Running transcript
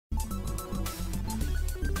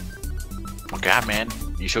god, man.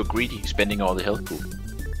 You're so greedy, spending all the health pool.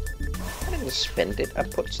 I didn't spend it, I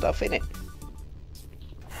put stuff in it.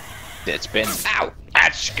 That's been. Ow!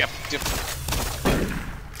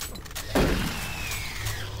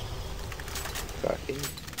 Fucking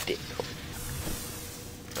dickhole.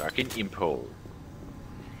 Fucking impole.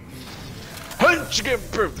 Punch!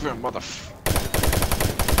 Motherfucker.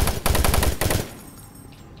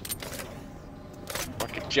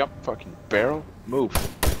 Fucking jump, fucking barrel. Move.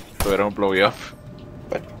 So I don't blow you up.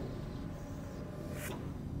 What?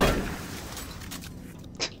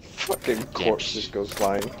 Fucking corpse just goes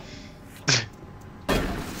flying.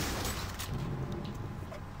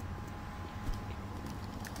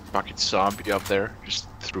 Fucking zombie up there just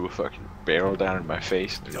threw a fucking barrel down in my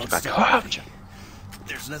face. And just like, oh,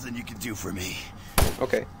 there's nothing you can do for me.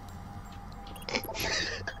 Okay.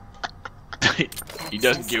 He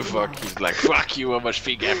doesn't give a fuck. He's like, fuck you, I must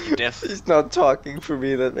speak after death. He's not talking for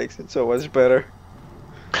me, that makes it so much better.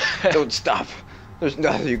 Don't stop. There's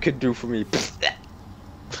nothing you can do for me.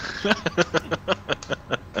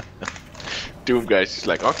 Doom guy's just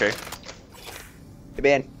like, okay. Hey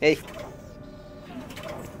man, hey.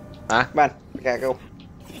 Huh? Come on, we gotta go.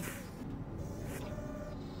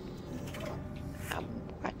 I'm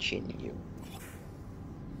watching you.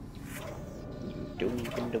 You don't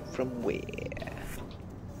even know from where.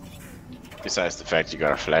 Besides the fact you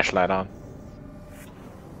got a flashlight on.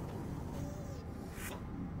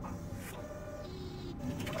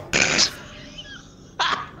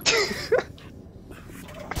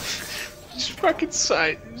 Just fucking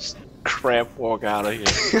sight, just crap walk out of here.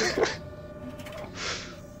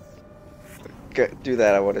 Go, do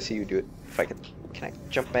that, I want to see you do it. If I can I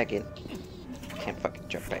jump back in? Can't fucking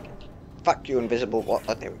jump back in. Fuck you, invisible wall.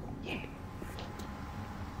 Oh, there we go. Yeah.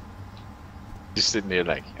 Just sitting there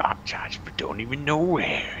like, oh, Josh, but don't even know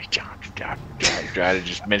where. Josh. Try to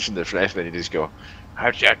just mention the flashlight and just go,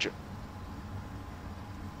 ouch.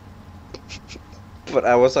 But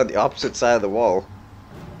I was on the opposite side of the wall.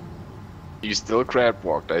 You still crab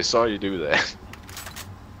walked. I saw you do that.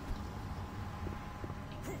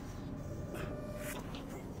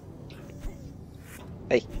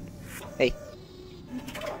 Hey. Hey.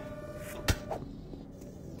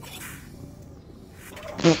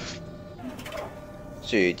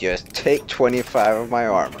 So you just take 25 of my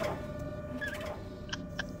armor.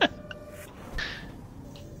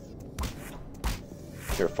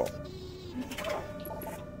 Your fault.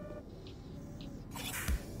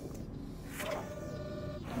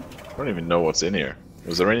 I don't even know what's in here.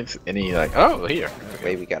 Was there any like, oh, here.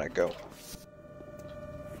 Way we gotta go.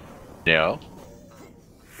 No.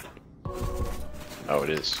 Oh, it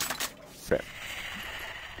is. Crap.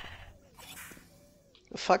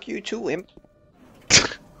 Fuck you too, imp.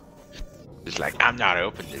 It's like, I'm not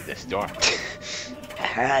opening this door.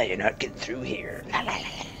 Haha, you're not getting through here. How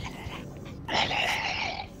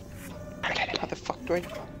the fuck do I...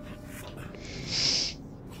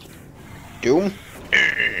 Doom?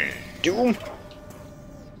 Doom?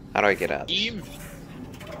 How do I get out?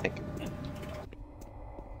 Thank you.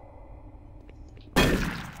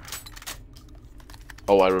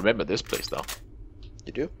 Oh, I remember this place though.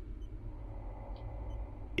 You do?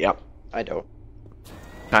 Yep. I don't.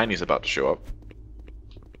 Tiny's about to show up.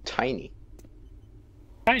 Tiny.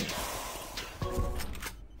 Tiny.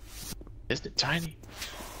 Isn't it Tiny?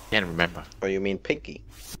 Can't remember. Oh, you mean Pinky?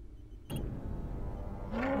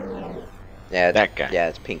 Yeah, it's, that guy. Yeah,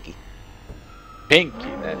 it's Pinky. Pinky,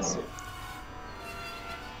 that's it.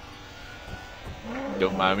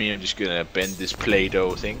 Don't mind me, I'm just gonna bend this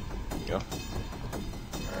Play-Doh thing. Go.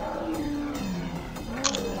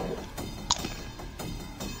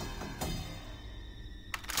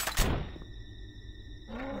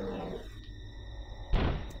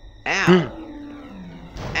 Ow!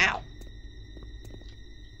 Ow!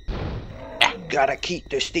 Gotta keep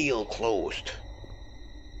the steel closed.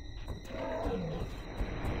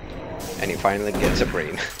 And he finally gets a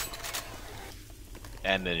brain.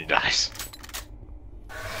 And then he dies.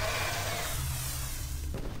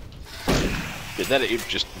 Did that imp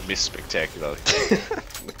just miss spectacularly?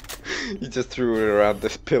 He just threw it around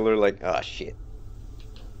this pillar like, oh shit.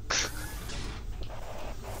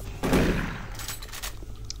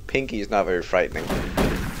 Pinky's not very frightening.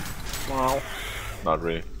 Wow. Not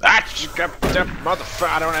really. Ah, you got that motherfucker,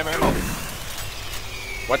 I don't have ammo.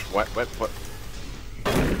 What?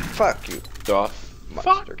 Fuck you. The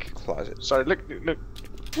Monster fuck? closet. Sorry, look.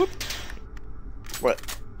 Whoop. What?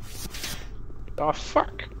 The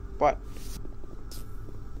fuck? What?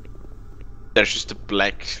 There's just a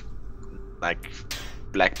blackness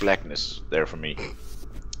there for me.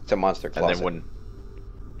 It's a monster closet. And then when...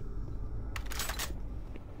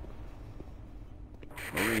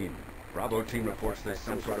 Marine, Bravo team reports there's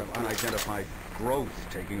some sort of unidentified growth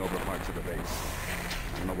taking over parts of the base.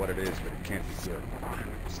 I don't know what it is, but it can't be good.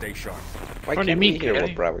 Stay sharp. Why What do you can't we mean, hear Kelly?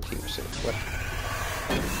 what Bravo team says? What?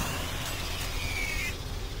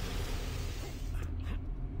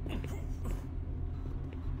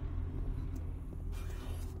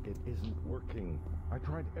 It isn't working. I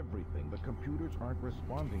tried everything. The computers aren't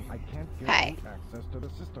responding. I can't get Hey. root access to the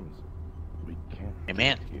systems. We can't Hey, do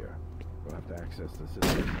man. it here. We'll have to access the system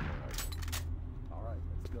somewhere else. All right,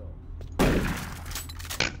 let's go.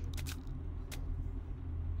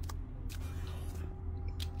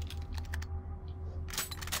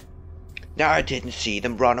 No, I didn't see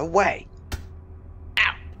them run away.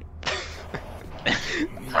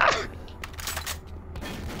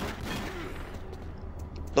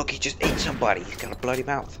 Look, he just ate somebody. He's got a bloody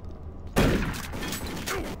mouth.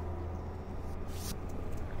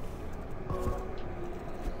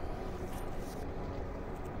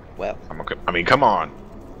 Well, I mean, come on.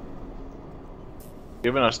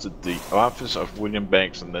 Giving us the office of William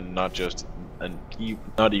Banks, and then not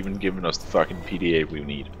even giving us the fucking PDA we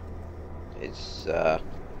need. it's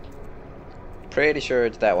pretty sure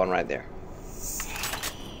it's that one right there.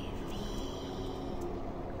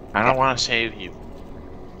 I don't want to save you.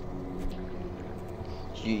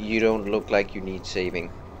 You don't look like you need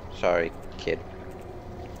saving. Sorry, kid.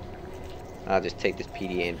 I'll just take this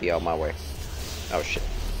PDA and be on my way. Oh shit.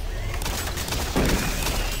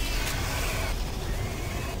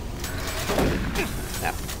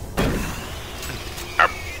 Now.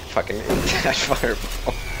 Fucking that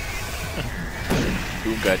fireball.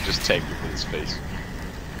 Doom guy just tagged you with his face.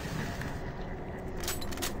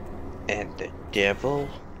 And the devil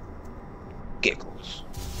giggles.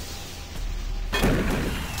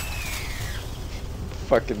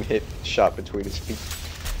 Fucking hit shot between his feet.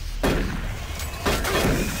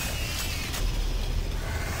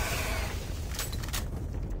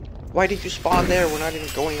 Why did you spawn there? We're not even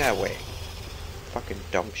going that way. Fucking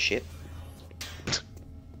dumb shit.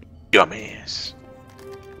 Dumbass.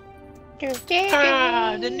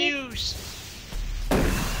 Ah, the news.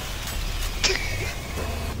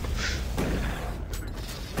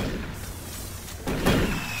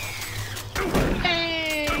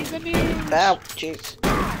 Hey, the news. Ow, jeez.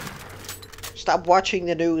 Stop watching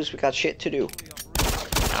the news. We got shit to do.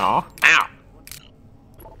 Oh, ow.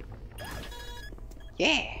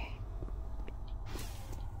 Yeah.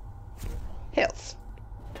 Health.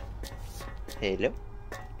 Hello.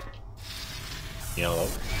 Yellow.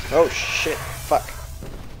 Oh shit. Fuck.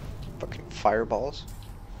 Fucking fireballs.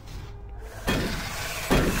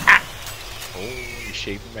 Holy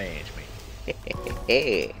shape manage me.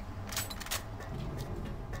 Hey.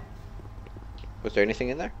 Was there anything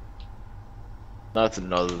in there?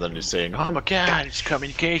 Nothing other than just saying, oh my god, it's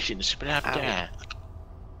communications. Blah, blah.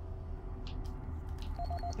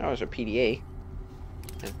 Oh, there's a PDA.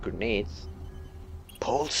 And grenades.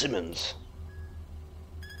 Paul Simmons.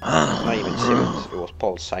 Not even Simmons, it was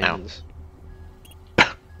Paul Simons.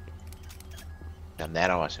 I'm that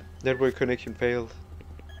awesome. Network connection failed.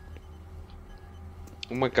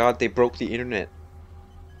 Oh my god, they broke the internet.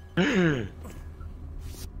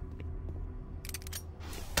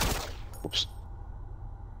 Oops.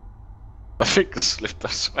 I think it slipped, I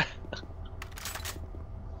swear.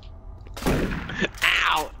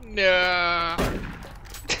 Ow! No!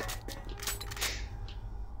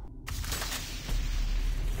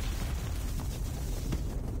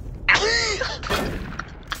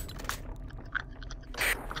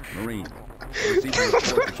 Marine, receiving a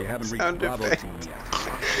report that you haven't reached Sound Bravo effect. team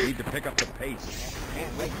yet. You need to pick up the pace.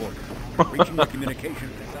 Can't wait for it. Reaching the communication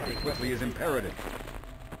facility quickly is imperative.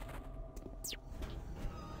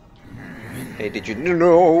 Hey, did you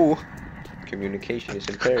know? Communication is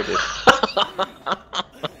imperative.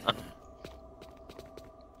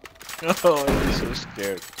 Oh, I'm so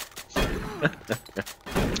scared.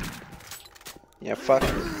 Yeah, fuck.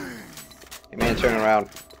 Hey man, turn around.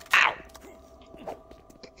 Ow!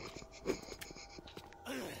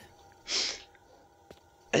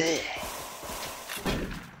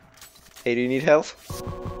 Hey, do you need health?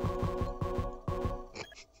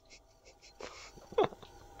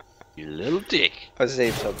 You little dick. I'll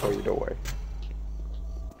save some for you, don't worry.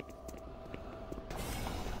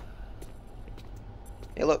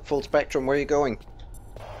 Hey look, full spectrum, where are you going?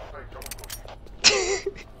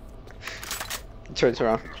 He turns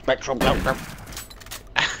around. Spectrum, spectrum.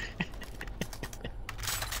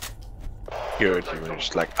 You're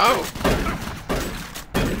just like, oh!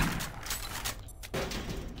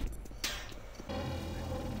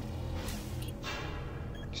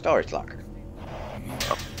 Storage locker.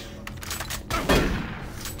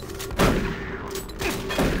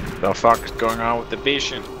 The fuck is going on with the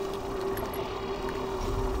vision?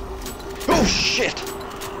 Oh shit!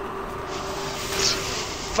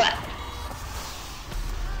 Fuck!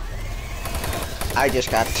 I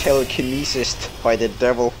just got telekinesis by the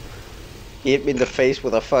devil. He hit me in the face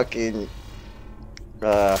with a fucking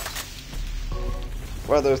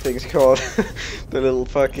what are those things called? The little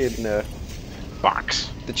fucking Box.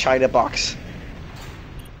 the China box.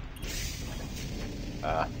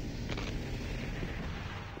 I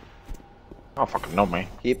don't fucking know, man.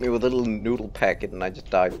 He hit me with a little noodle packet and I just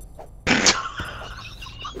died.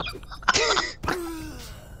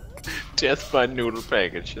 Death by noodle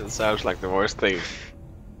package. That sounds like the worst thing.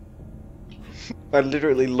 I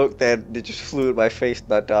literally looked at it and it just flew in my face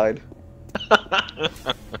and I died.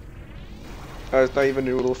 Oh, it's not even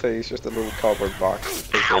a noodle face, just a little cardboard box.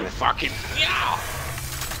 Ow, fucking yeah!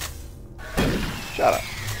 Shut up.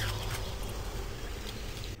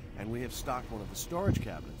 And we have stocked one of the storage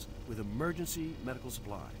cabinets with emergency medical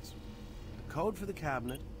supplies. The code for the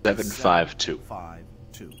cabinet is 752.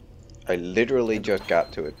 752. I literally just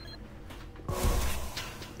got to it.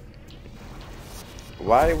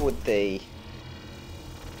 Why would they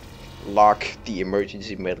lock the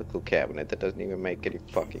emergency medical cabinet? That doesn't even make any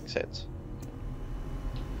fucking sense.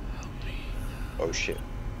 Oh shit.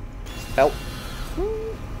 Help!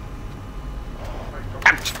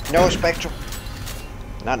 No, Spectral!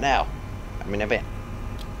 Not now. I'm in a vent.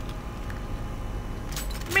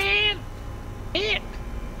 Man! It!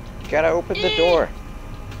 You gotta open the door.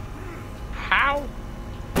 How?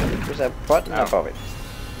 There's a button Oh. above it.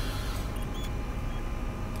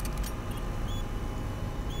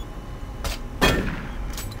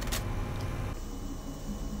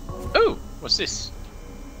 Oh! What's this?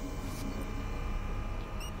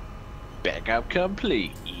 Backup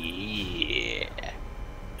complete. Yeah.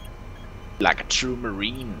 Like a true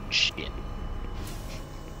marine shit.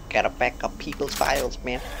 Gotta back up people's files,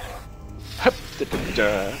 man. Hup, da, da,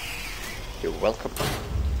 da. You're welcome.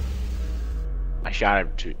 I shot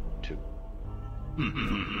him to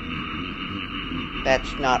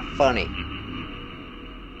That's not funny.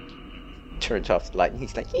 Turns off the light and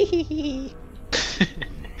he's like, hee hee hee.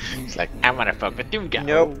 He's like, I wanna fuck with Doom Guy.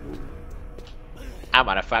 Nope. I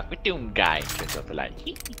wanna fuck with Doom Guy. Turns off the light.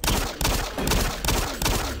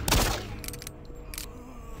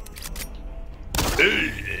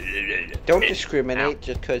 Don't discriminate Ow.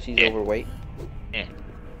 just because he's Yeah. overweight.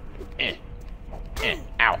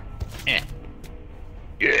 Ow.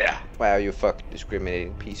 Yeah. Wow, you fucking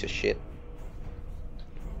discriminating piece of shit.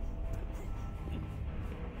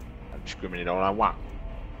 I discriminate all I want.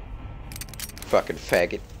 Fucking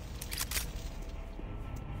faggot.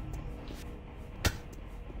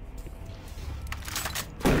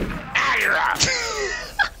 Ah, you're out.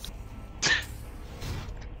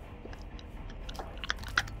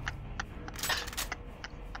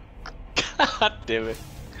 God damn it.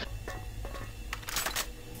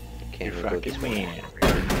 Can't You even go this fucking way. man.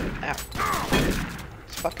 Ow.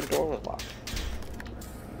 This fucking door was locked.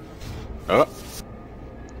 Oh.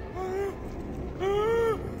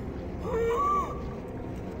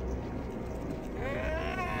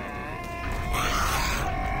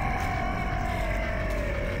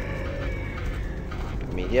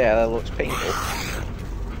 I mean, yeah, that looks painful.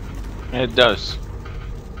 It does.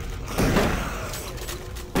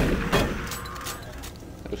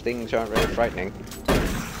 Those things aren't very frightening.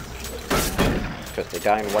 Because they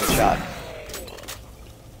die in one shot.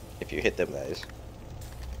 If you hit them, that is.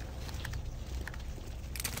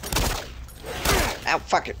 Ow,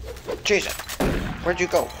 fuck it. Jesus. Where'd you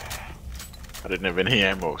go? I didn't have any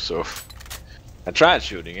ammo, so I tried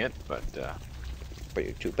shooting it, but But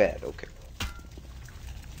you're too bad, okay.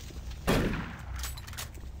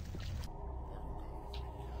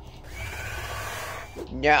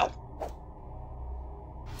 No.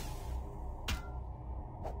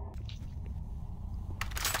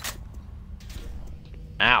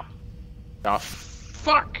 ow. Oh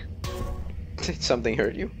fuck! Did something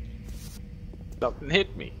hurt you? Something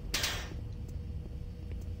hit me.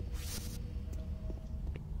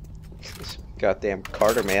 This goddamn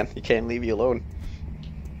Carter, man. He can't leave you alone.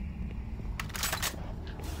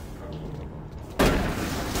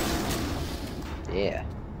 Yeah,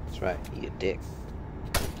 that's right. Eat a dick.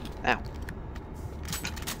 Ow.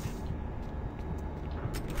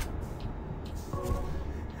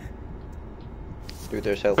 Dude,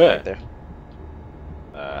 there's help Where? right there.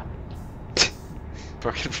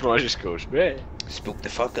 Fucking Floyd just goes, man. Spooked the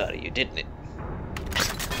fuck out of you, didn't it?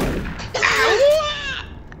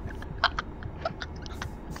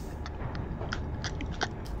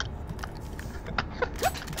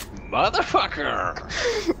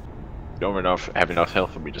 Motherfucker! don't have enough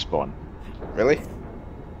health for me to spawn. Really?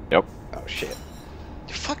 Yep. Oh shit.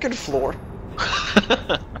 You fucking floor.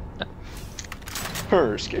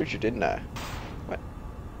 Scared you, didn't I? What?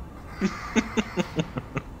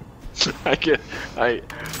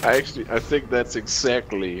 I think that's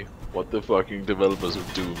exactly what the fucking developers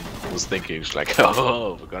of Doom was thinking. It's like,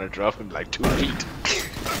 oh, we're gonna drop him like 2 feet.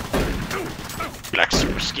 Like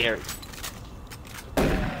super scary.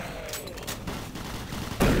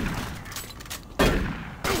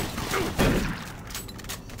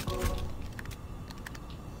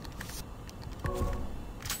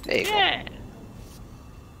 There you go.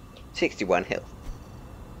 61 health.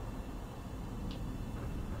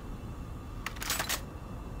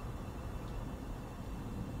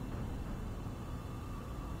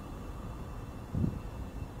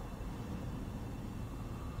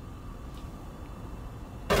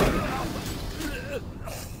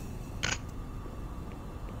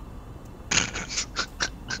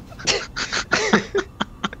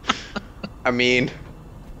 I mean,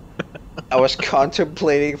 I was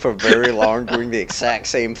contemplating for very long doing the exact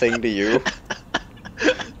same thing to you.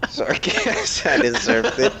 So I guess I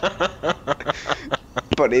deserved it.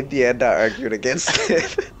 But in the end I argued against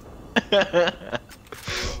it.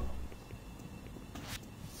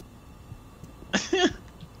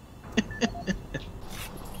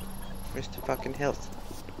 Where's the fucking health?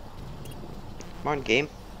 Come on, game.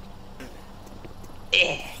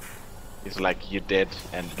 It's like you're dead,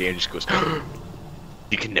 and the game just goes,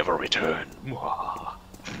 you can never return.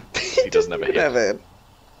 He doesn't have a hit.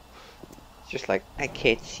 It's just like, I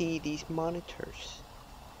can't see these monitors.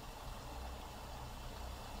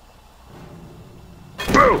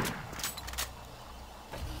 Boom!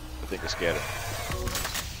 I think I scared it.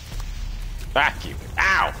 Fuck you.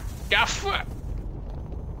 Ow! Ya fuck!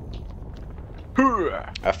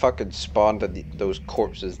 I fucking spawned at those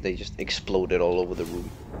corpses, they just exploded all over the room.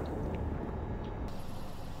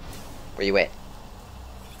 Where you at?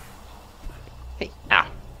 Hey. Ow.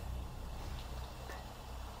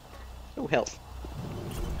 No health.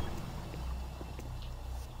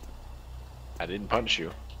 I didn't punch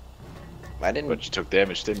you, I didn't. but you took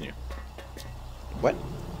damage, didn't you? What?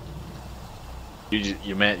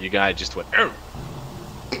 You guy just went, oh!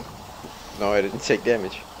 No, I didn't take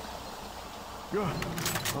damage.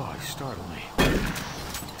 Oh, he startled me.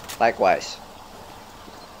 Likewise.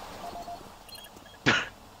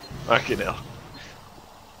 Fucking hell.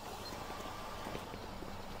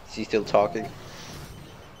 Is he still talking?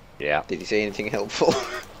 Yeah. Did he say anything helpful?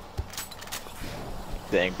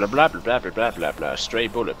 Saying blah blah blah blah blah blah blah blah. Stray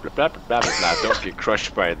bullet blah blah blah blah blah. Don't get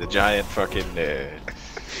crushed by the giant fucking.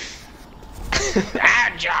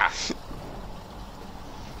 Ah, ja.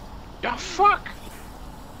 Yeah, fuck.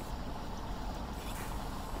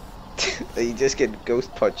 You just get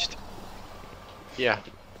ghost punched. Yeah.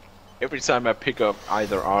 Every time I pick up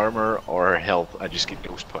either armor or health, I just get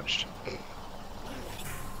ghost punched.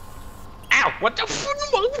 Ow! What the fuck,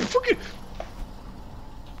 motherfucker?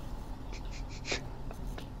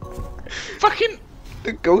 Fucking.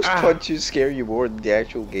 The ghost punches scare you more than the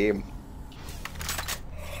actual game.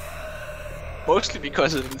 Mostly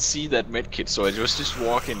because I didn't see that medkit, so I was just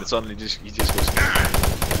walking and suddenly he just goes. Ah!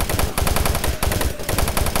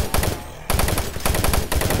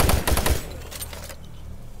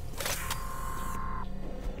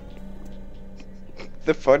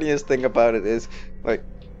 The funniest thing about it is, like,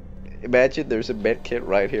 imagine there's a medkit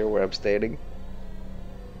right here where I'm standing.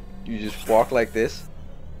 You just walk like this.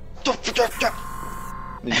 You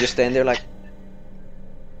just stand there like,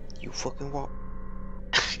 you fucking walk.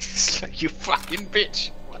 It's like, you fucking bitch,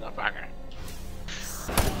 motherfucker.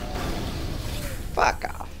 Fuck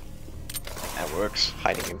off. That works.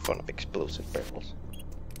 Hiding in front of explosive barrels.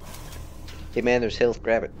 Hey man, there's health,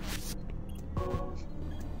 grab it.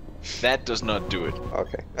 That does not do it.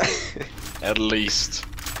 Okay. At least.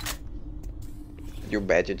 You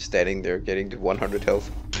imagine standing there getting to 100 health.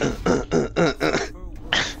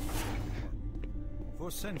 For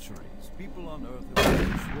centuries, people on Earth have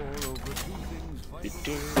waged war over two things vital.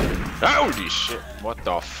 Holy shit! What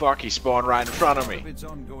the fuck? He spawned right in front of me. Its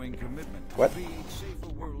ongoing commitment to What? create safer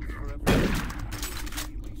worlds for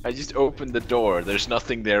everyone. I just opened the door. There's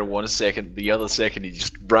nothing there 1 second. The other second, he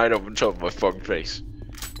just right up on top of my fucking face.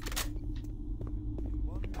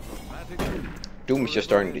 Doom's just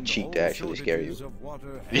starting to cheat to actually scare you.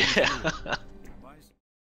 Yeah.